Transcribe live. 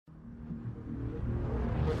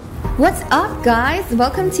What's up, guys?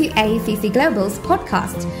 Welcome to AFC Global's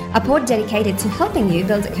podcast, a pod dedicated to helping you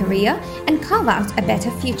build a career and carve out a better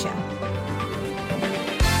future.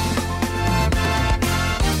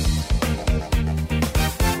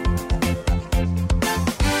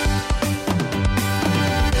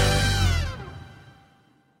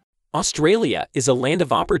 Australia is a land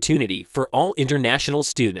of opportunity for all international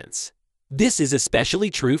students. This is especially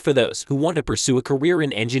true for those who want to pursue a career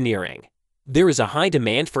in engineering. There is a high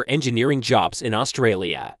demand for engineering jobs in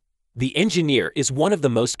Australia. The engineer is one of the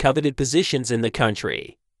most coveted positions in the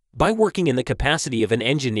country. By working in the capacity of an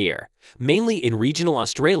engineer, mainly in regional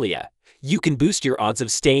Australia, you can boost your odds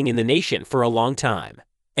of staying in the nation for a long time.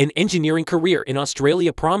 An engineering career in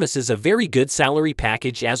Australia promises a very good salary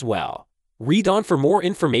package as well. Read on for more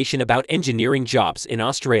information about engineering jobs in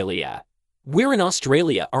Australia. Where in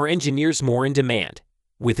Australia are engineers more in demand?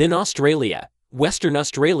 Within Australia, Western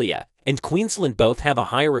Australia, and Queensland both have a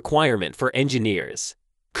higher requirement for engineers.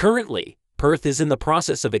 Currently, Perth is in the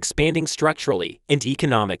process of expanding structurally and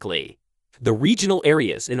economically. The regional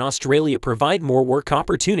areas in Australia provide more work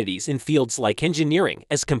opportunities in fields like engineering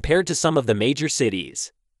as compared to some of the major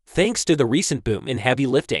cities. Thanks to the recent boom in heavy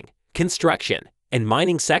lifting, construction, and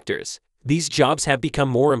mining sectors, these jobs have become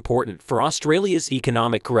more important for Australia's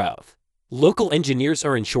economic growth. Local engineers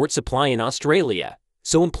are in short supply in Australia,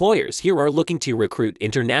 so employers here are looking to recruit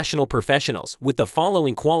international professionals with the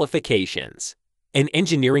following qualifications. An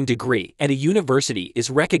engineering degree at a university is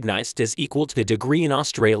recognized as equal to the degree in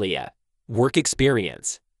Australia. Work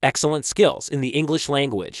experience, excellent skills in the English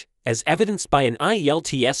language, as evidenced by an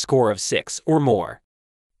IELTS score of 6 or more.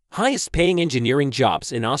 Highest paying engineering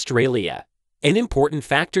jobs in Australia. An important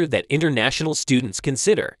factor that international students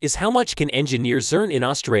consider is how much can engineers earn in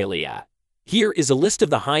Australia. Here is a list of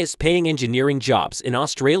the highest paying engineering jobs in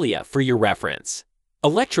Australia for your reference.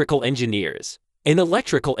 Electrical engineers. An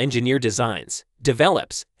electrical engineer designs,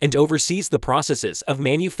 develops, and oversees the processes of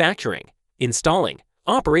manufacturing, installing,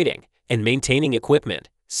 operating, and maintaining equipment,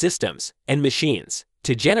 systems, and machines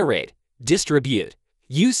to generate, distribute,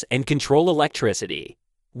 use, and control electricity.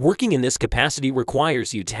 Working in this capacity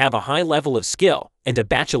requires you to have a high level of skill and a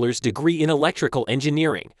bachelor's degree in electrical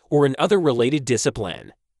engineering or an other related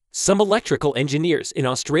discipline. Some electrical engineers in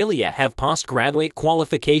Australia have postgraduate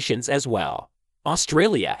qualifications as well.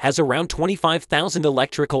 Australia has around 25,000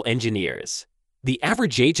 electrical engineers. The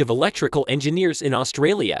average age of electrical engineers in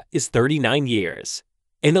Australia is 39 years.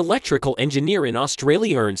 An electrical engineer in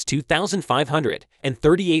Australia earns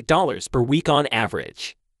 $2,538 per week on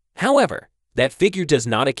average. However, that figure does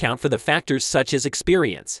not account for the factors such as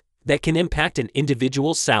experience that can impact an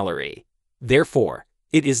individual's salary. Therefore,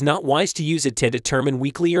 it is not wise to use it to determine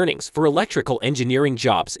weekly earnings for electrical engineering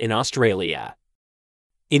jobs in Australia.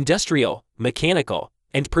 Industrial, mechanical,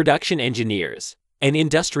 and production engineers. An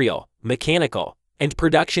industrial, mechanical, and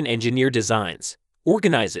production engineer designs,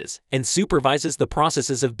 organizes, and supervises the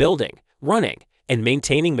processes of building, running, and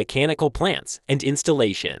maintaining mechanical plants and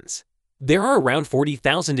installations. There are around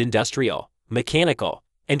 40,000 industrial, mechanical,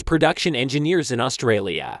 and production engineers in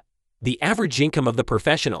Australia. The average income of the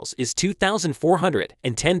professionals is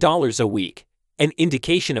 $2,410 a week, an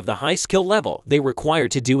indication of the high skill level they require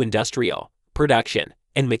to do industrial, production,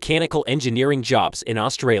 and mechanical engineering jobs in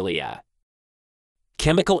Australia.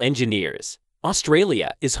 Chemical engineers.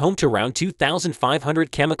 Australia is home to around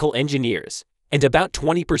 2,500 chemical engineers, and about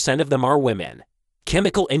 20% of them are women.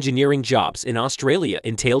 Chemical engineering jobs in Australia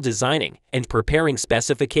entail designing and preparing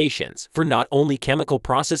specifications for not only chemical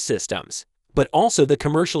process systems, but also the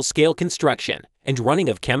commercial scale construction and running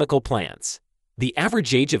of chemical plants. The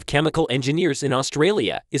average age of chemical engineers in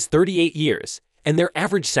Australia is 38 years, and their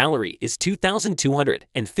average salary is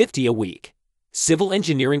 $2,250 a week. Civil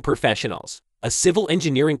engineering professionals. A civil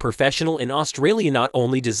engineering professional in Australia not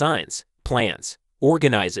only designs, plans,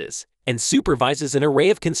 organizes, and supervises an array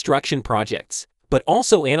of construction projects, but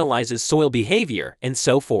also analyzes soil behavior and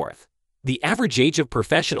so forth. The average age of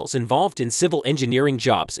professionals involved in civil engineering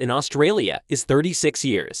jobs in Australia is 36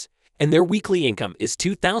 years, and their weekly income is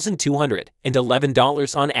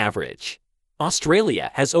 $2,211 on average.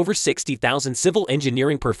 Australia has over 60,000 civil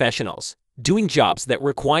engineering professionals doing jobs that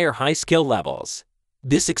require high skill levels.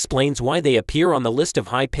 This explains why they appear on the list of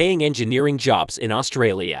high-paying engineering jobs in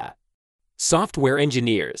Australia. Software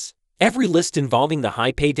engineers. Every list involving the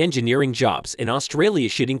high-paid engineering jobs in Australia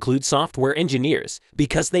should include software engineers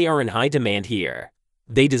because they are in high demand here.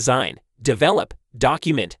 They design, develop,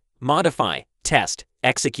 document, modify, test,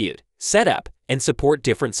 execute, set up, and support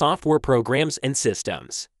different software programs and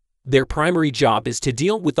systems. Their primary job is to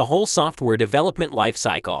deal with the whole software development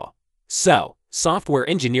lifecycle. So, software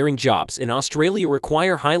engineering jobs in Australia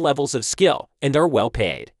require high levels of skill and are well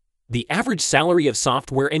paid. The average salary of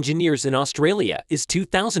software engineers in Australia is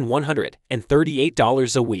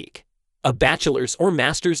 $2,138 a week. A bachelor's or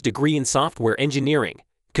master's degree in software engineering,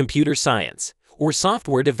 computer science, or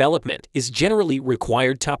software development is generally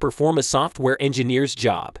required to perform a software engineer's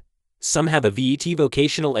job. Some have a VET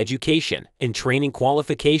vocational education and training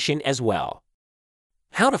qualification as well.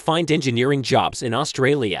 How to find engineering jobs in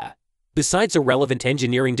Australia. Besides a relevant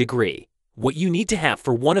engineering degree, what you need to have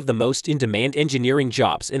for one of the most in-demand engineering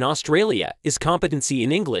jobs in Australia is competency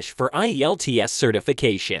in English for IELTS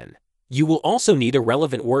certification. You will also need a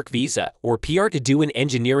relevant work visa or PR to do an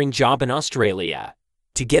engineering job in Australia.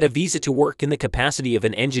 To get a visa to work in the capacity of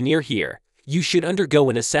an engineer here, you should undergo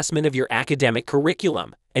an assessment of your academic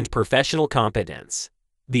curriculum and professional competence.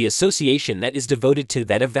 The association that is devoted to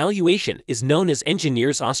that evaluation is known as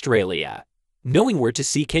Engineers Australia. Knowing where to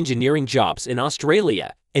seek engineering jobs in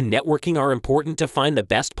Australia and networking are important to find the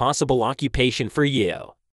best possible occupation for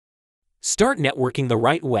you. Start networking the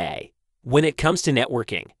right way. When it comes to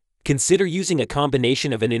networking, consider using a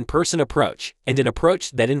combination of an in-person approach and an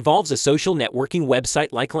approach that involves a social networking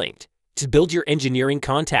website like LinkedIn to build your engineering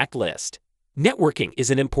contact list. Networking is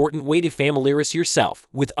an important way to familiarize yourself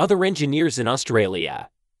with other engineers in Australia.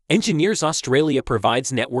 Engineers Australia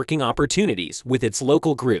provides networking opportunities with its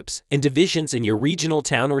local groups and divisions in your regional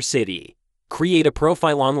town or city. Create a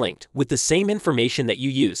profile on LinkedIn with the same information that you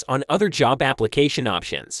use on other job application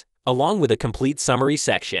options, along with a complete summary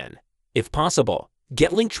section. If possible,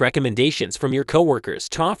 get linked recommendations from your coworkers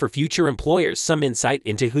to offer future employers some insight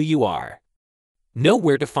into who you are. Know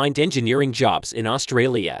where to find engineering jobs in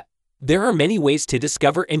Australia. There are many ways to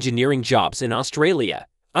discover engineering jobs in Australia,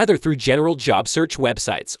 either through general job search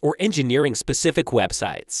websites or engineering-specific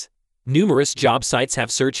websites. Numerous job sites have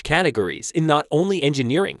search categories in not only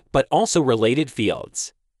engineering but also related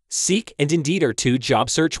fields. Seek and Indeed are two job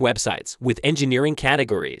search websites with engineering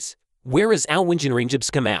categories, whereas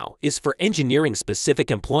Awengineeringjobs.com is for engineering-specific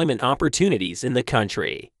employment opportunities in the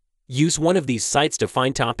country. Use one of these sites to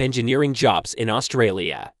find top engineering jobs in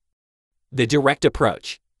Australia. The direct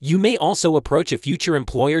approach. You may also approach a future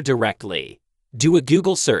employer directly. Do a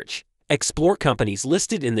Google search, explore companies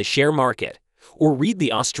listed in the share market, or read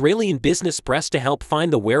the Australian business press to help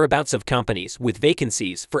find the whereabouts of companies with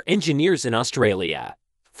vacancies for engineers in Australia.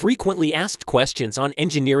 Frequently asked questions on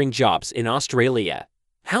engineering jobs in Australia.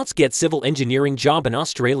 How to get civil engineering job in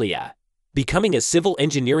Australia. Becoming a civil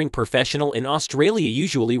engineering professional in Australia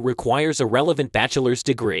usually requires a relevant bachelor's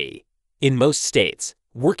degree. In most states,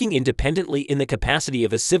 working independently in the capacity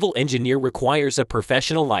of a civil engineer requires a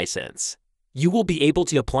professional license. You will be able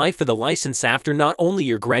to apply for the license after not only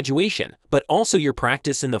your graduation, but also your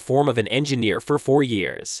practice in the form of an engineer for 4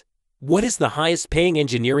 years. What is the highest paying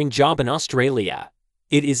engineering job in Australia?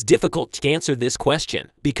 It is difficult to answer this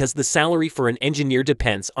question because the salary for an engineer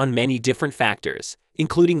depends on many different factors,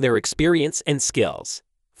 including their experience and skills.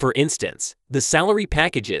 For instance, the salary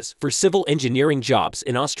packages for civil engineering jobs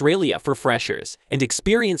in Australia for freshers and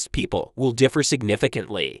experienced people will differ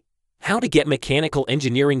significantly. How to get mechanical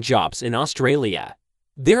engineering jobs in Australia.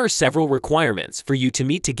 There are several requirements for you to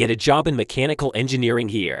meet to get a job in mechanical engineering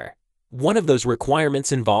here. One of those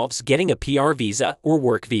requirements involves getting a PR visa or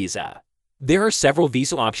work visa. There are several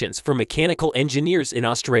visa options for mechanical engineers in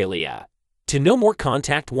Australia. To know more,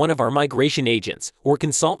 contact one of our migration agents or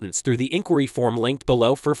consultants through the inquiry form linked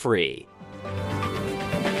below for free.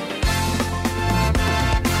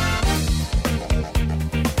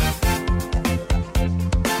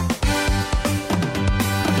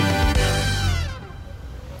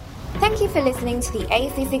 Thank you for listening to the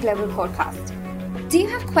ACC Global Podcast. Do you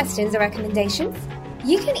have questions or recommendations?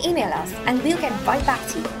 You can email us and we'll get right back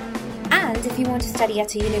to you. And if you want to study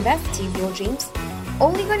at a university of your dreams,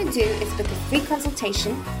 all you're going to do is book a free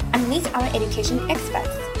consultation and meet our education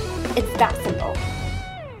experts. It's that simple.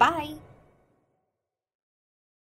 Bye!